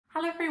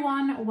Hello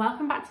everyone,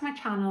 welcome back to my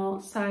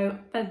channel. So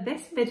for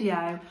this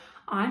video,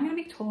 I'm going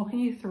to be talking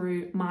you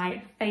through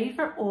my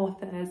favourite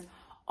authors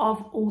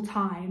of all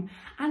time.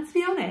 And to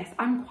be honest,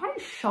 I'm quite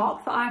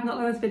shocked that I've not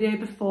done this video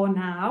before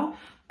now,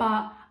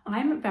 but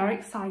I'm very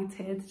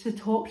excited to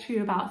talk to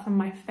you about some of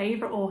my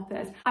favourite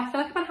authors. I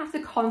feel like I'm going to have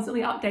to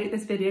constantly update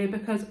this video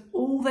because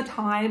all the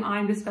time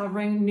I'm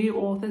discovering new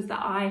authors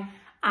that I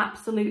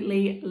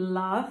absolutely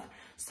love.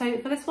 So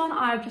for this one,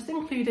 I've just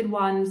included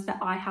ones that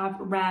I have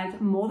read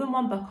more than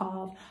one book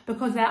of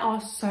because there are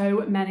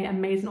so many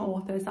amazing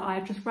authors that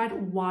I've just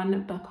read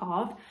one book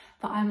of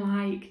that I'm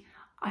like,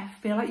 I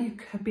feel like you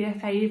could be a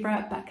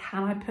favourite, but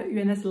can I put you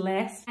in this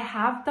list? I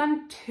have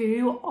done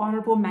 2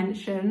 honourable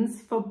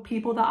mentions for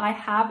people that I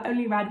have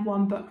only read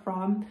one book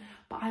from,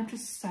 but I'm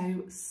just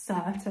so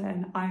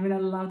certain I'm going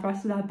to love the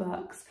rest of their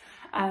books.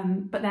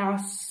 But there are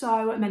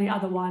so many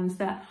other ones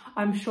that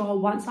I'm sure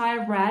once I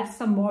have read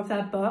some more of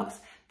their books,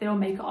 they will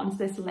make it onto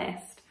this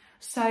list.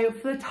 So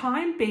for the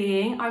time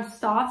being, I've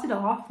started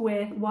off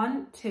with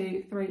 5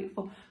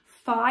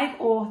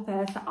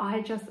 authors that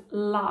I just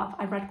love.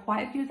 I've read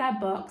quite a few of their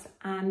books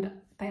and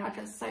they are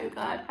just so good.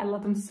 I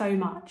love them so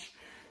much.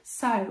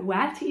 So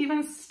where to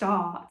even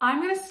start? I'm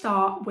going to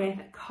start with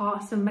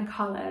Carson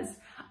McCullers.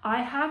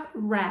 I've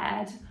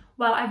read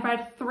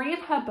 3 of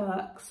her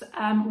books,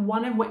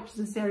 one of which is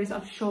a series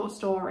of short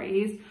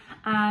stories,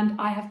 and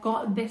I have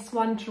got this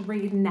one to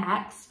read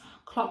next,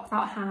 Clock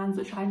Without Hands,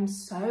 which I'm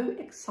so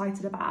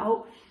excited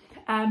about.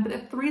 But the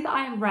 3 that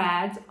I've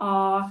read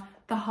are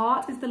The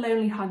Heart is the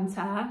Lonely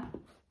Hunter,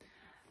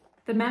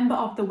 The Member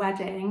of the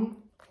Wedding,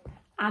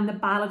 and The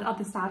Ballad of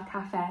the Sad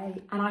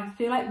Cafe. And I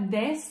feel like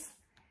this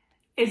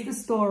is the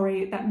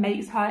story that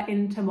makes her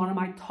into one of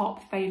my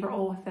top favourite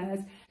authors.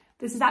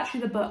 This is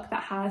actually the book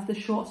that has the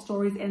short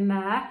stories in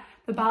there.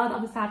 The Ballad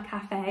of the Sad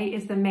Cafe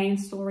is the main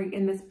story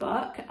in this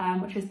book,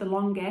 which is the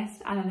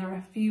longest, and then there are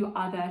a few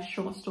other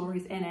short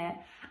stories in it.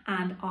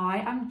 And I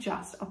am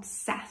just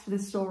obsessed with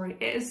this story.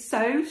 It is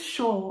so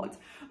short,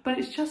 but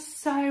it's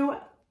just so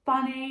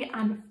funny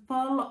and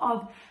full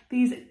of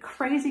these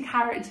crazy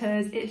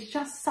characters. It's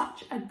just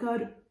such a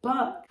good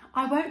book.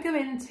 I won't go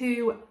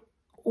into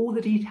all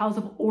the details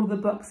of all of the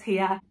books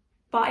here,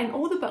 but in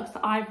all the books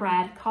that I've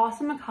read,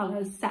 Carson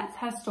McCullers sets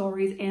her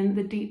stories in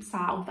the Deep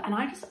South, and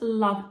I just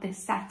love this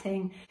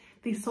setting.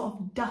 These sort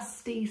of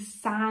dusty,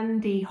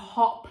 sandy,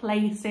 hot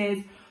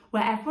places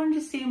where everyone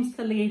just seems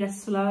to lead a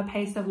slower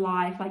pace of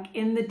life. Like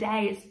in the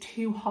day, it's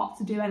too hot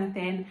to do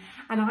anything.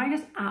 And I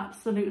just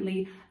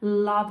absolutely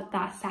love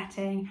that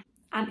setting.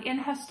 And in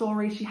her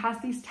story, she has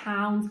these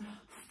towns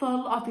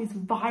full of these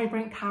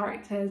vibrant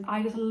characters.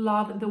 I just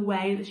love the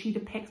way that she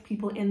depicts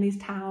people in these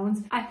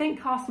towns. I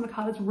think Carson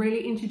McCullers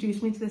really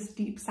introduced me to this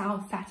Deep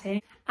South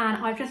setting,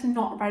 and I've just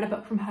not read a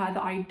book from her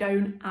that I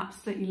don't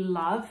absolutely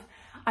love.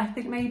 I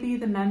think maybe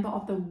The Member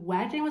of the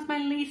Wedding was my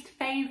least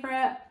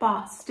favourite,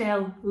 but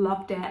still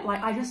loved it.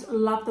 Like, I just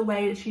love the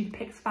way that she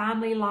depicts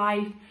family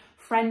life,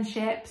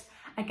 friendships.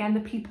 Again,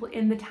 the people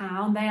in the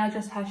town, they are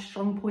just her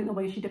strong point, the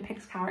way she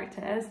depicts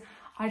characters.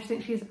 I just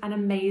think she's an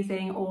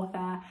amazing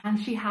author, and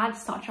she had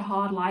such a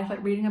hard life.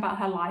 Like, reading about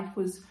her life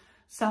was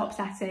so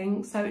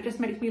upsetting, so it just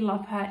makes me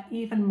love her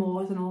even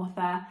more as an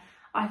author.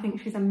 I think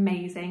she's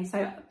amazing.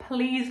 So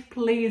please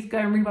go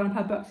and read one of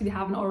her books if you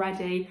haven't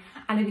already,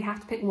 and if you have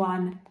to pick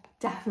one,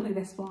 definitely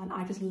this one.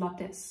 I just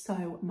loved it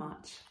so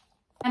much.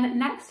 And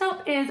next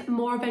up is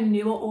more of a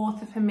newer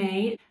author for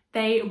me.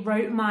 They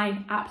wrote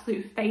my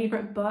absolute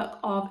favourite book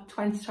of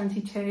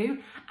 2022,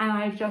 and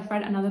I've just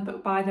read another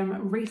book by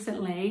them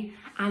recently,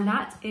 and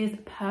that is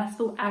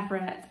Percival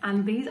Everett.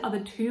 And these are the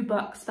 2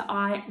 books that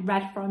I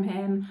read from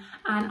him,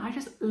 and I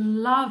just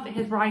love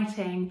his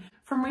writing.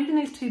 From reading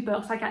these 2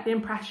 books, I get the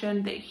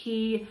impression that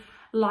he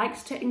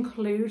likes to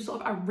include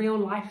sort of a real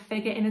life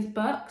figure in his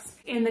books.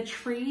 In The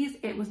Trees,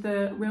 it was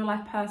the real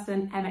life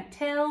person Emmett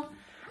Till,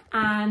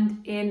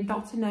 and in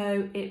Dr.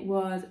 No, it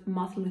was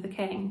Martin Luther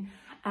King.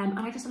 And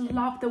I just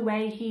love the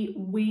way he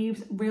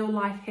weaves real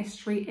life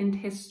history into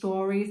his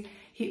stories.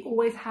 He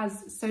always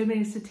has so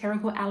many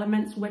satirical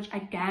elements, which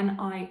again,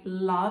 I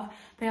love.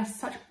 They are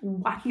such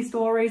wacky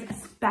stories,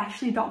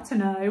 especially Dr.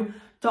 No.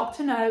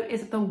 Dr. No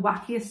is the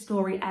wackiest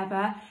story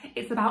ever.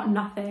 It's about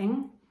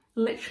nothing.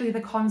 Literally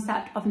the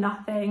concept of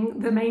nothing.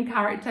 The main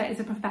character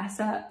is a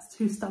professor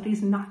who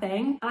studies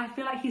nothing. And I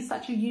feel like he's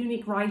such a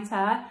unique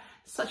writer,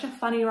 such a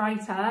funny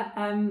writer,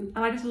 and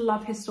I just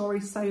love his story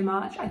so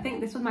much. I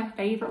think this was my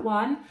favourite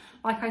one.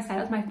 Like I said,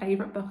 it was my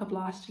favourite book of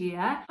last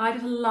year. I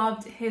just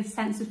loved his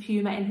sense of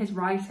humour in his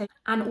writing.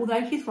 And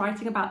although he's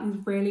writing about these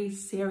really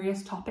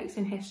serious topics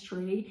in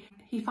history,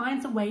 he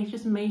finds a way to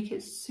just make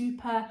it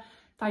super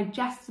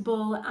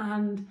digestible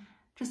and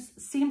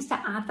just seems to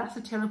add that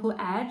satirical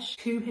edge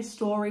to his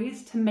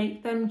stories to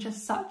make them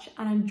just such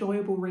an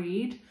enjoyable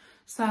read.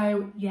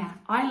 So yeah,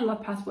 I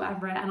love Percival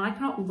Everett, and I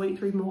cannot wait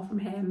to read more from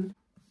him.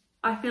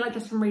 I feel like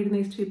just from reading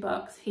these 2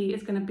 books, he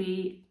is going to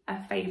be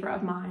a favourite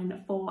of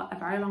mine for a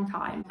very long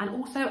time. And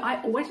also,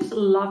 I always just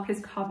love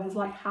his covers.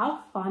 Like,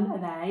 how fun are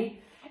they?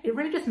 it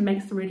really just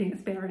makes the reading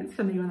experience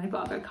for me when they've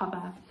got a good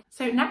cover.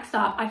 So next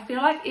up, I feel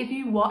like if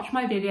you watch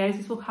my videos,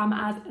 this will come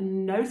as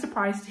no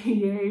surprise to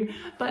you,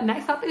 but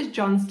next up is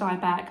John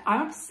Steinbeck.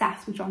 I'm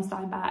obsessed with John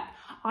Steinbeck.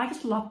 I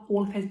just love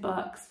all of his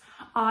books.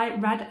 I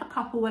read a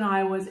couple when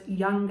I was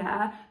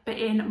younger, but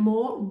in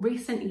more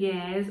recent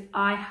years,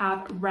 I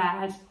have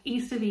read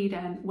East of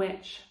Eden,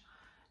 which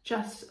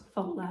just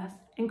faultless,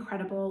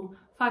 incredible,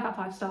 5 out of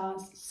 5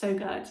 stars, so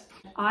good.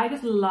 I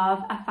just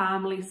love a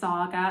family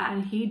saga,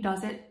 and he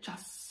does it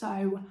just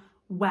so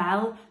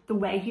well, the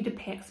way he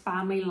depicts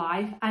family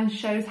life and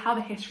shows how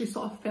the history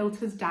sort of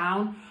filters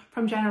down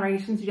from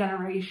generation to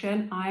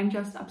generation. I'm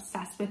just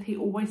obsessed with. He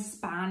always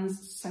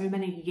spans so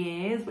many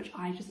years, which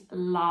I just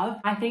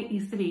love. I think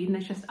East of Eden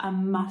is just a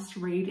must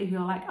read if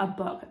you're like a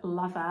book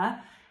lover.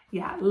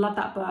 Yeah, love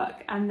that book.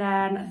 And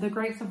then The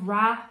Grapes of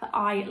Wrath,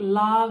 I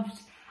loved.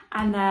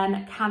 And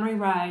then Cannery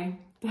Row.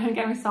 Don't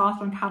get me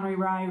started on Cannery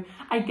Row.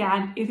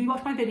 Again, if you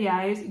watch my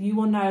videos, you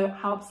will know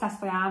how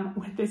obsessed I am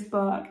with this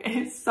book.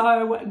 It's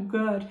so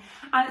good.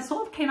 And it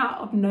sort of came out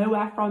of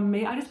nowhere from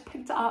me. I just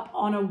picked it up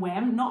on a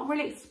whim, not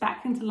really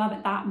expecting to love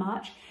it that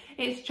much.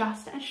 It's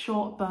just a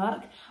short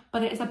book,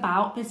 but it is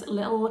about this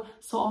little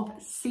sort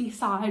of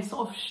seaside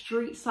sort of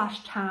street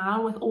slash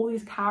town with all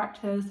these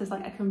characters. There's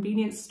like a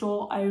convenience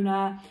store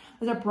owner,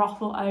 there's a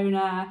brothel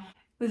owner,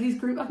 there's these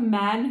group of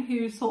men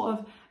who sort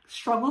of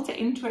struggle to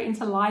integrate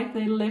into life.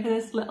 They live in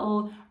this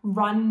little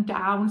run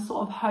down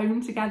sort of home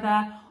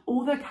together.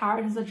 All the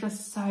characters are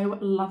just so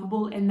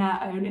lovable in their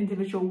own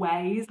individual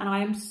ways. And I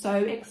am so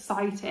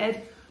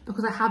excited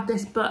because I have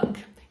this book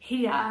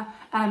here,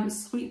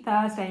 Sweet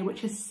Thursday,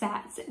 which is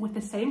set with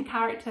the same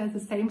characters, the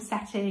same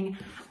setting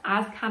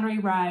as Cannery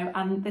Row.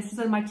 And this is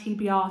in my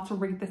TBR to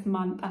read this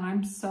month. And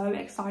I'm so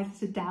excited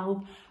to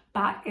delve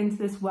back into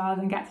this world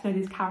and get to know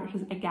these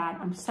characters again.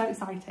 I'm so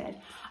excited.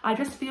 I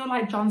just feel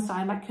like John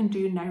Steinbeck can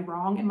do no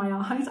wrong in my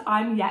eyes.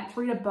 I'm yet to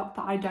read a book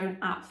that I don't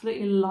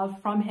absolutely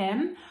love from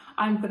him.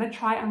 I'm gonna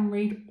try and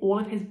read all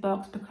of his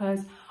books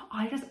because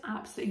I just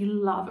absolutely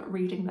love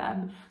reading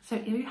them. So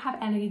if you have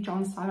any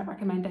John Steinbeck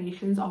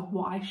recommendations of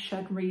what I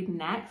should read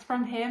next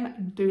from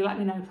him, do let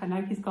me know, because I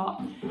know he's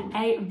got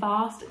a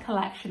vast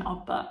collection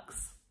of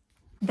books.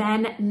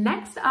 Then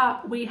next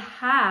up, we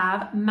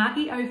have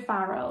Maggie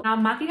O'Farrell. Now,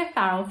 Maggie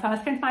O'Farrell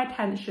first came to my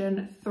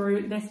attention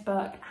through this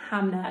book,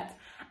 Hamnet.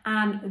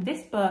 And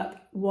this book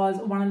was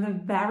one of the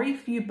very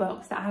few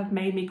books that have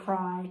made me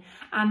cry.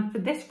 And for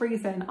this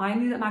reason, I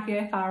knew that Maggie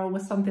O'Farrell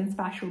was something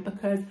special,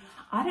 because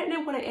I don't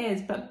know what it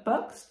is, but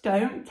books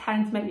don't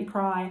tend to make me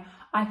cry.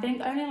 I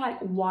think only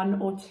like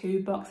 1 or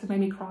 2 books have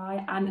made me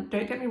cry, and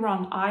don't get me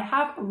wrong, I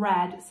have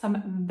read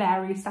some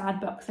very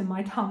sad books in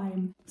my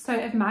time. So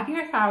if Maggie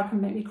O'Farrell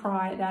can make me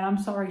cry, then I'm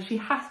sorry, she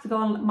has to go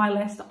on my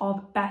list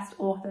of best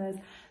authors.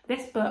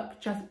 This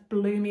book just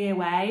blew me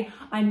away.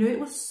 I knew it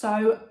was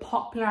so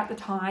popular at the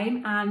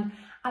time, and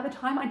at the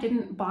time I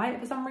didn't buy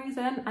it for some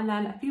reason, and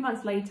then a few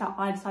months later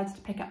I decided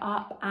to pick it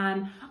up,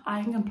 and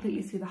I can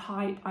completely see the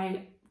hype.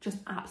 I just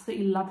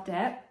absolutely loved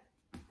it.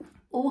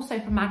 Also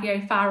from Maggie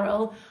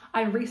O'Farrell,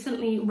 I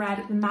recently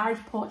read The Marriage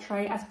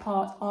Portrait as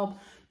part of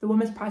the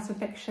Women's Prize for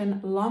Fiction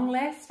long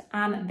list,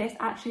 and this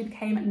actually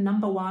became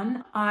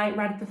 #1. I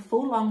read the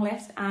full long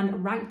list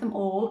and ranked them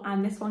all,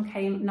 and this one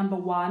came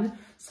 #1.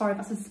 Sorry if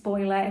that's a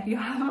spoiler if you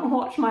haven't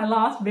watched my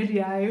last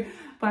video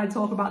when I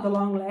talk about the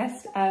long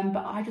list,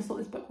 but I just thought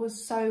this book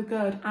was so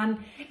good. And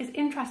it's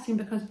interesting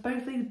because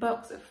both of these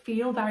books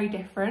feel very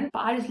different,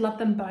 but I just love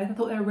them both. I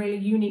thought they were really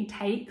unique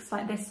takes.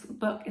 Like, this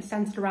book is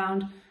centered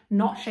around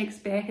not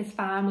Shakespeare, his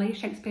family.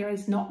 Shakespeare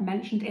is not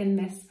mentioned in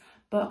this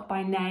book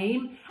by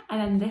name.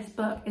 And then this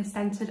book is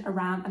centered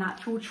around an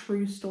actual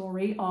true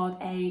story of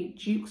a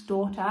duke's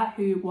daughter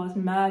who was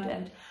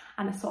murdered,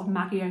 and it's sort of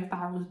Maggie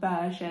O'Farrell's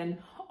version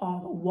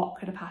of what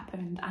could have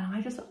happened. And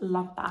I just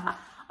love that.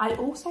 I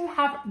also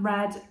have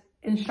read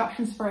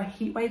Instructions for a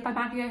Heatwave by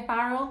Maggie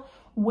O'Farrell,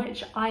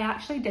 which I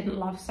actually didn't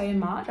love so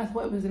much. I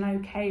thought it was an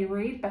okay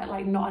read, but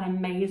like not an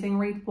amazing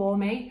read for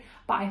me.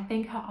 But I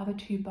think her other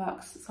 2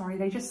 books, sorry,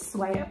 they just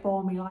sway it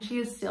for me. Like, she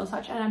is still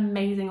such an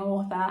amazing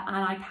author, and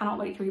I cannot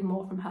wait to read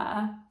more from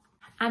her.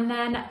 And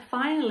then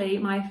finally,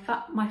 my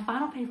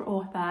final favourite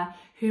author,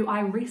 who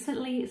I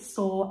recently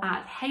saw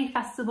at Hay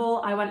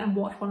Festival. I went and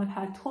watched one of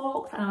her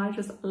talks and I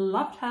just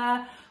loved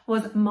her,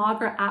 was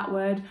Margaret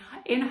Atwood.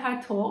 In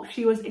her talk,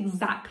 she was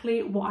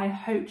exactly what I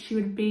hoped she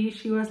would be.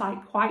 She was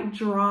like quite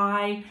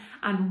dry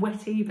and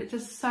witty, but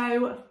just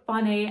so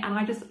funny, and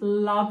I just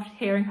loved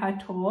hearing her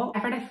talk.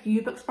 I've read a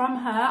few books from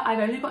her. I've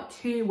only got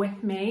 2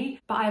 with me,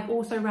 but I've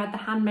also read The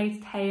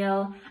Handmaid's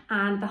Tale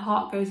and The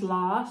Heart Goes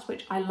Last,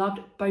 which I loved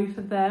both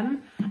of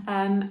them.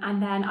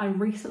 And then I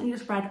recently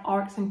just read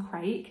Oryx and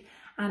Crake,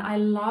 and I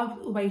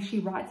love the way she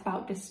writes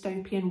about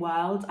dystopian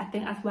worlds. I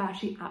think that's where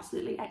she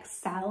absolutely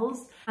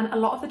excels. And a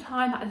lot of the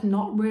time that is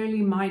not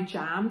really my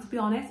jam, to be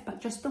honest,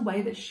 but just the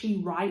way that she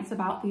writes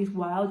about these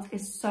worlds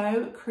is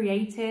so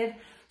creative,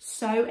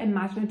 so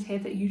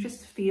imaginative, that you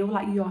just feel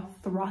like you're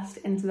thrust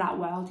into that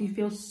world. You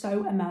feel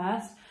so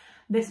immersed.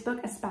 This book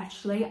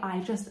especially,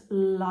 I just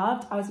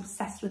loved. I was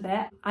obsessed with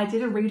it. I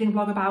did a reading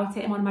vlog about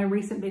it in one of my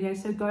recent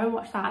videos, so go and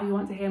watch that if you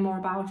want to hear more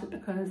about it,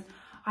 because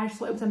I just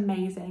thought it was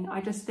amazing.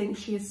 I just think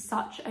she is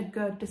such a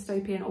good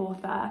dystopian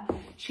author.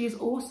 She's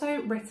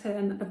also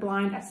written The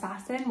Blind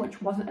Assassin,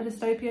 which wasn't a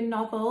dystopian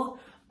novel,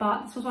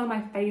 but this was one of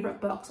my favourite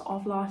books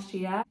of last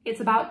year.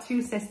 It's about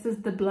two sisters.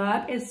 The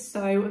blurb is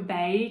so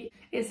vague.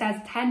 It says,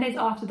 10 days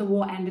after the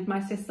war ended,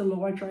 my sister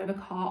Laura drove a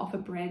car off a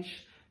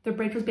bridge. The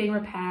bridge was being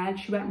repaired.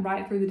 She went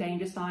right through the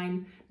danger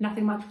sign.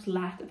 Nothing much was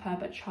left of her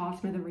but charred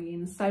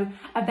smithereens. So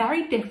a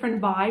very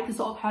different vibe to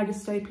sort of her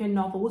dystopian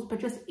novels, but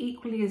just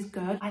equally as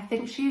good. I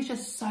think she is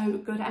just so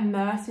good at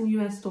immersing you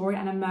in a story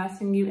and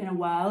immersing you in a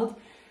world.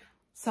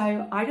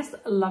 So I just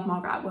love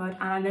Margaret Atwood,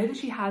 and I know that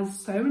she has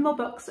so many more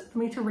books for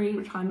me to read,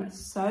 which I'm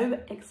so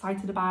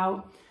excited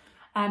about.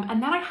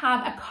 And then I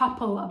have a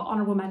couple of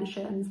honourable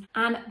mentions,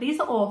 and these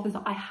are authors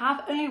that I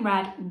have only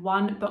read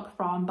one book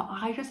from, but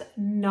I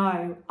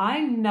know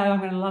I'm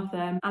going to love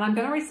them, and I'm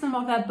going to read some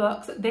of their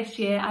books this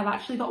year. I've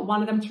actually got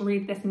one of them to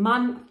read this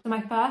month. So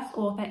my first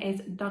author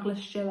is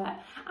Douglas Stewart,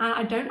 and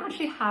I don't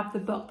actually have the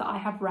book that I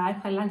have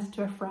read. I lent it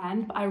to a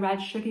friend, but I read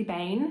Shuggie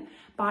Bain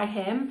by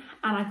him,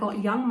 and I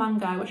got Young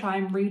Mungo, which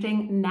I'm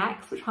reading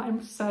next, which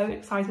I'm so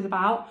excited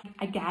about.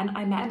 Again,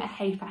 I met him at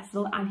Hay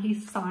Festival and he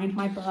signed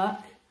my book.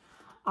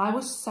 I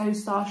was so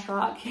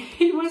starstruck.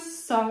 He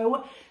was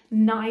so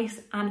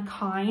nice and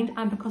kind,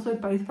 and because we're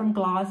both from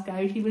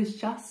Glasgow, he was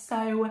just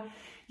so,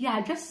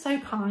 yeah, just so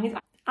kind. And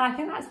I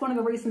think that's one of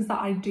the reasons that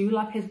I do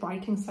love his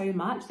writing so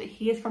much, that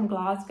he is from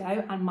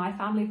Glasgow and my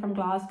family from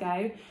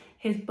Glasgow.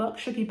 His book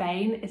Shuggie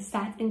Bain is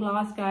set in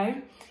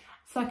Glasgow,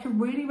 so I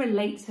could really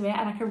relate to it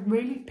and I could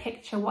really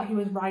picture what he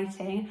was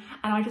writing,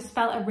 and I just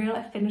felt a real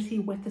affinity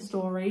with the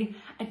story.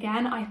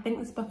 Again, I think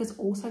this book is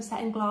also set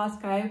in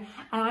Glasgow,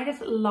 and I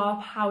just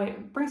love how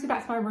it brings me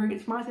back to my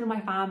roots, reminds me of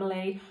my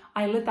family.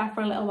 I lived there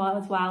for a little while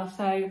as well,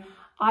 so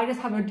I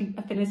just have a deep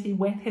affinity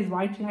with his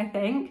writing, I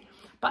think.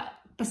 But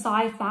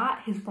besides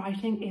that, his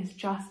writing is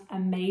just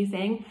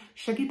amazing.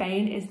 Shuggie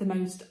Bain is the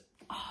most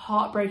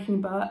heartbreaking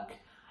book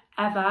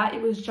ever.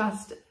 It was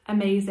just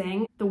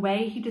amazing. The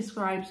way he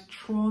describes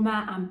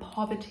trauma and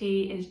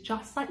poverty is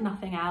just like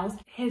nothing else.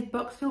 His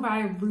books feel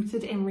very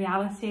rooted in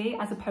reality,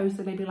 as opposed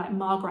to maybe like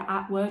Margaret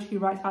Atwood, who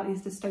writes about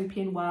these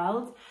dystopian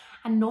worlds.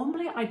 And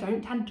normally I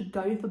don't tend to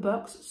go for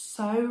books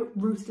so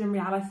rooted in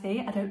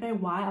reality. I don't know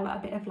why. I like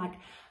a bit of like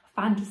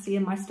fantasy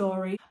in my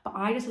story, but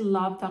I just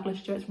love Douglas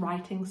Stewart's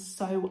writing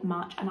so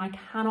much, and I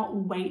cannot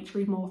wait to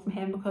read more from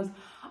him, because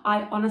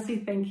I honestly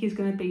think he's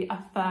going to be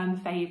a firm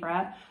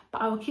favourite.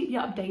 But I will keep you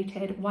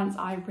updated once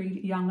I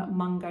read Young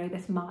Mungo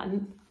this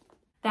month.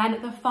 Then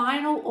the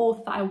final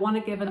author that I want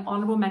to give an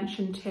honourable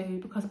mention to,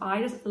 because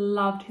I just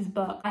loved his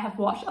book. I have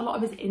watched a lot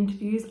of his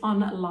interviews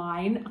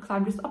online because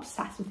I'm just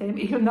obsessed with him,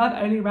 even though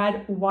I've only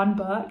read one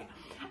book.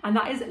 And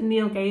that is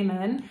Neil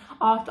Gaiman.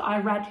 After I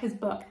read his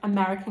book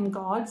American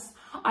Gods,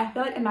 I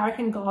feel like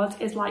American Gods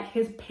is like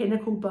his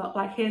pinnacle book,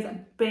 like his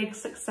big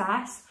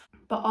success.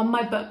 But on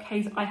my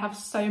bookcase, I have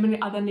so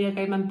many other Neil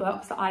Gaiman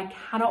books that I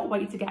cannot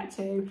wait to get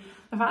to.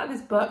 The fact that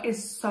this book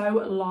is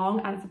so long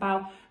and it's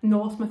about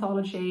Norse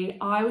mythology,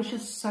 I was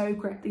just so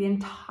gripped the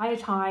entire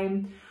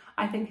time.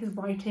 I think his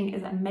writing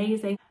is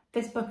amazing.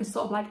 This book is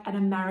sort of like an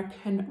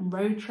American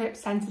road trip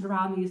centered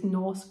around these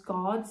Norse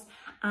gods,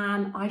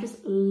 and I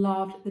just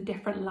loved the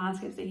different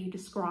landscapes that he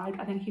described.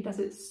 I think he does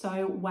it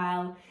so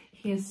well.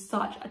 He is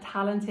such a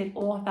talented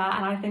author,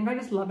 and I think I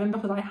just love him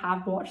because I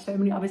have watched so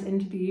many of his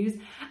interviews,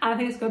 and I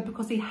think it's good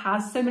because he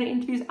has so many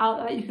interviews out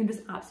there. You can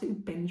just absolutely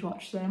binge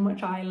watch them,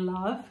 which I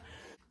love.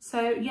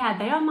 So yeah,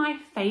 they are my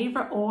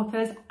favourite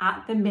authors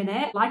at the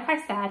minute. Like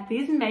I said,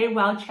 these may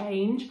well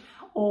change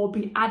or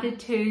be added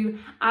to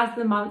as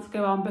the months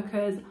go on,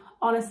 because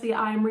honestly,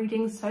 I am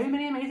reading so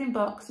many amazing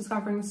books,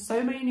 discovering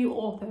so many new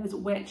authors,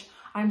 which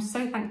I'm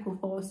so thankful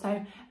for.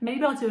 So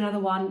maybe I'll do another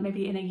one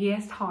maybe in a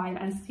year's time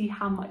and see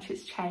how much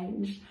it's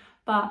changed.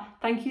 But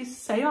thank you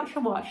so much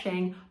for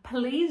watching.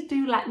 Please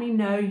do let me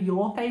know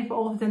your favourite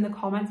authors in the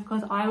comments,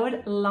 because I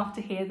would love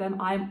to hear them.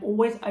 I'm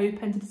always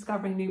open to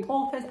discovering new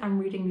authors and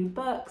reading new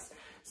books.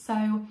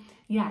 So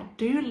yeah,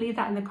 do leave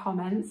that in the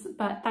comments.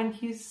 But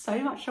thank you so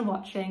much for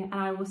watching, and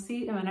I will see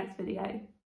you in my next video.